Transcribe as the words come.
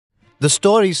The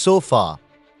story so far.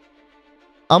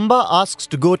 Amba asks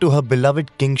to go to her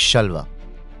beloved king Shalva.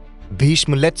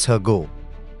 Bhishma lets her go.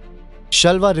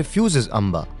 Shalva refuses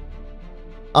Amba.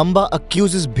 Amba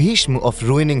accuses Bhishma of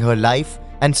ruining her life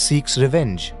and seeks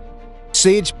revenge.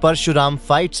 Sage Parshuram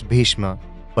fights Bhishma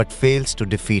but fails to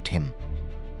defeat him.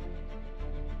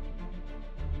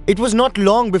 It was not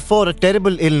long before a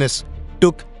terrible illness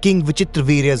took King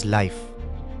Vichitravirya's life.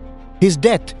 His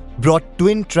death brought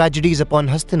twin tragedies upon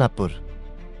Hastinapur.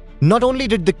 Not only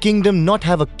did the kingdom not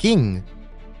have a king,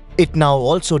 it now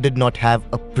also did not have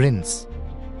a prince.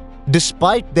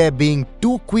 Despite there being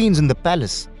two queens in the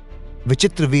palace,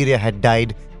 Vichitravirya had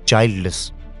died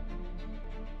childless.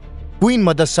 Queen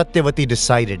Mother Satyavati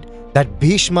decided that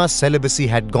Bhishma's celibacy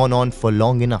had gone on for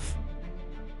long enough.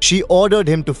 She ordered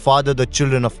him to father the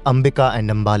children of Ambika and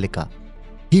Ambalika.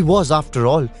 He was, after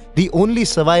all, the only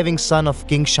surviving son of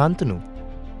King Shantanu.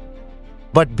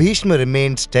 But Bhishma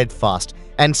remained steadfast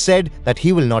and said that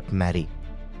he will not marry.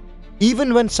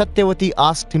 Even when Satyavati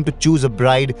asked him to choose a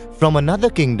bride from another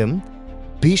kingdom,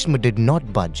 Bhishma did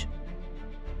not budge.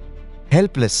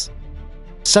 Helpless,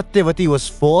 Satyavati was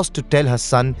forced to tell her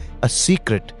son a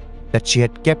secret that she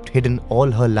had kept hidden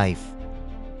all her life.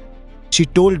 She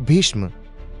told Bhishma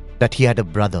that he had a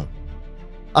brother,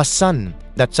 a son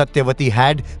that Satyavati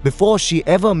had before she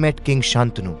ever met King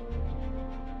Shantanu.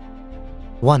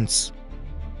 Once,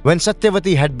 when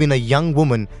Satyavati had been a young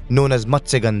woman known as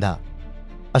Matsyagandha,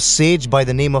 a sage by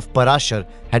the name of Parashar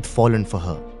had fallen for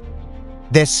her.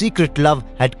 Their secret love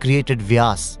had created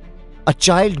Vyas, a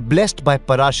child blessed by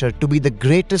Parashar to be the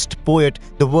greatest poet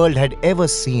the world had ever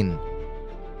seen.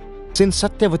 Since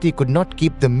Satyavati could not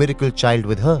keep the miracle child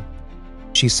with her,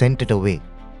 she sent it away.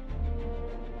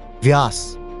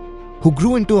 Vyas, who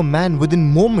grew into a man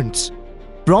within moments,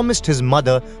 promised his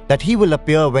mother that he will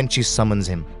appear when she summons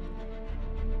him.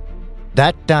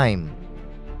 That time,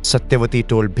 Satyavati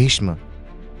told Bhishma,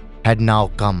 had now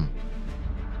come.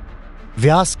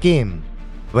 Vyas came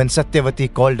when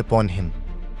Satyavati called upon him.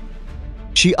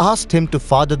 She asked him to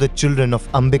father the children of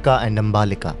Ambika and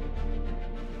Ambalika.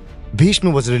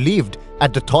 Bhishma was relieved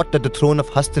at the thought that the throne of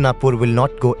Hastinapur will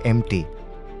not go empty.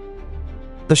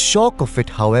 The shock of it,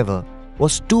 however,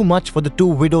 was too much for the two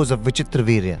widows of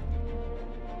Vichitravirya.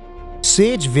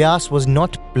 Sage Vyas was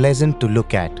not pleasant to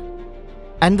look at,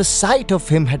 and the sight of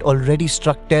him had already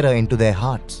struck terror into their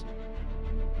hearts.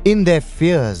 In their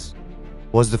fears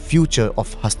was the future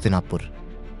of Hastinapur.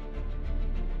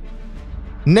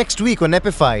 Next week on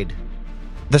Epified,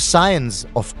 the science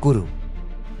of Kuru.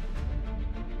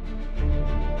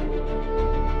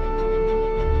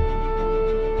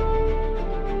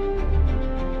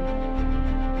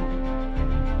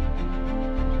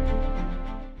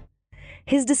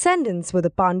 His descendants were the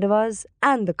Pandavas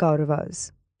and the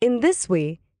Kauravas. In this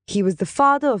way, he was the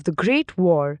father of the great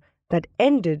war that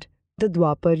ended the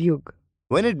Dwapar Yuga.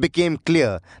 When it became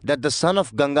clear that the son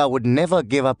of Ganga would never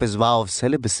give up his vow of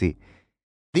celibacy,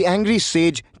 the angry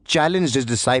sage challenged his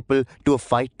disciple to a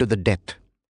fight to the death.